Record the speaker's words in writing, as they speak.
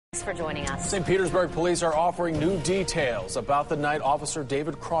Thanks for joining us. St. Petersburg police are offering new details about the night Officer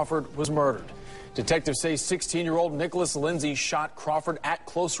David Crawford was murdered. Detectives say 16-year-old Nicholas Lindsey shot Crawford at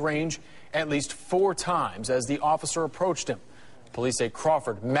close range at least 4 times as the officer approached him. Police say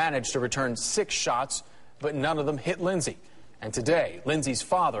Crawford managed to return 6 shots, but none of them hit Lindsey. And today, Lindsey's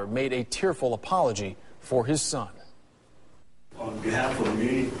father made a tearful apology for his son. On behalf of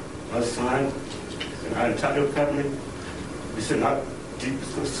me, my son, and our entire family, we send our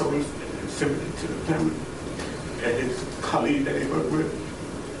deepest condolences and sympathy to the family and his colleague that he worked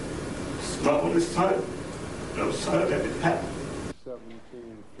with. It's my only son, and I'm sorry that it happened.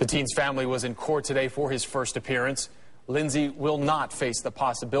 The teen's family was in court today for his first appearance. Lindsey will not face the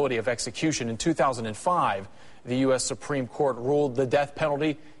possibility of execution. In 2005, the U.S. Supreme Court ruled the death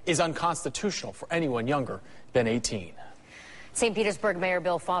penalty is unconstitutional for anyone younger than 18. St. Petersburg Mayor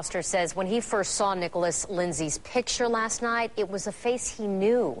Bill Foster says when he first saw Nicholas Lindsey's picture last night, it was a face he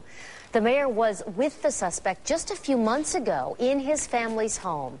knew. The mayor was with the suspect just a few months ago in his family's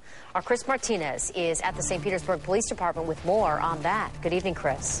home. Our Chris Martinez is at the St. Petersburg Police Department with more on that. Good evening,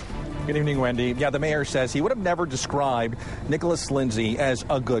 Chris. Good evening, Wendy. Yeah, the mayor says he would have never described Nicholas Lindsey as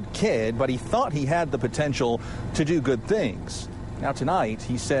a good kid, but he thought he had the potential to do good things. Now tonight,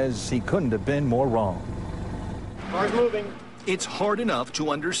 he says he couldn't have been more wrong. Car's moving. It's hard enough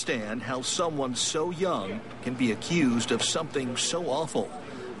to understand how someone so young can be accused of something so awful.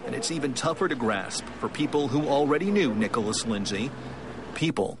 And it's even tougher to grasp for people who already knew Nicholas Lindsey,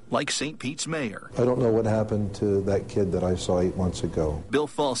 people like St. Pete's mayor. I don't know what happened to that kid that I saw 8 months ago. Bill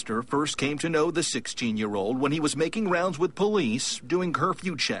Foster first came to know the 16-year-old when he was making rounds with police, doing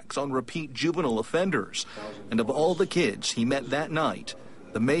curfew checks on repeat juvenile offenders. And of all the kids he met that night,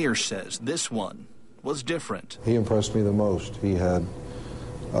 the mayor says this one was different. He impressed me the most. He had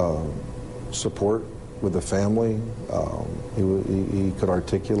support with the family. He could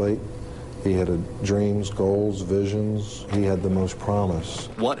articulate. He had dreams, goals, visions. He had the most promise.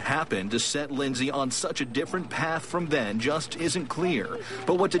 What happened to set Lindsey on such a different path from then just isn't clear.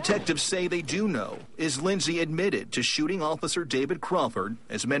 But what detectives say they do know is Lindsey admitted to shooting Officer David Crawford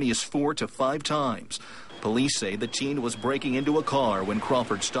as many as 4 to 5 times. Police say the teen was breaking into a car when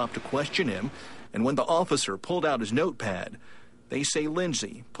Crawford stopped to question him. And when the officer pulled out his notepad, they say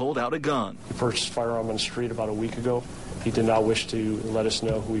Lindsey pulled out a gun. He purchased a firearm on the street about a week ago. He did not wish to let us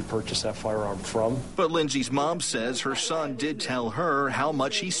know who he purchased that firearm from. But Lindsey's mom says her son did tell her how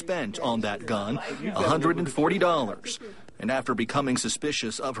much he spent on that gun, $140. And after becoming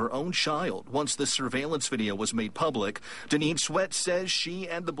suspicious of her own child, once the surveillance video was made public, Deneen Sweat says she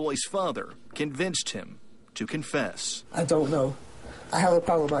and the boy's father convinced him to confess. I don't know. I have a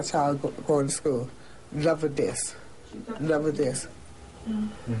problem with my child going to school. Never this. Never this.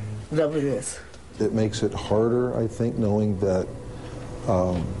 Never this. It makes it harder, I think, knowing that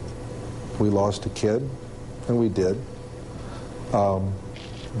we lost a kid, and we did.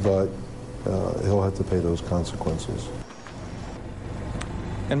 But he'll have to pay those consequences.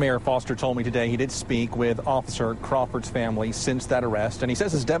 And Mayor Foster told me today he did speak with Officer Crawford's family since that arrest. And he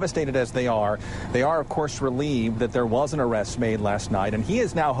says as devastated as they are, of course, relieved that there was an arrest made last night. And he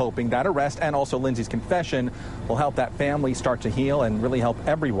is now hoping that arrest and also Lindsey's confession will help that family start to heal and really help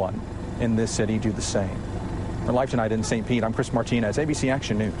everyone in this city do the same. For Live Tonight in St. Pete, I'm Chris Martinez, ABC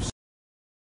Action News.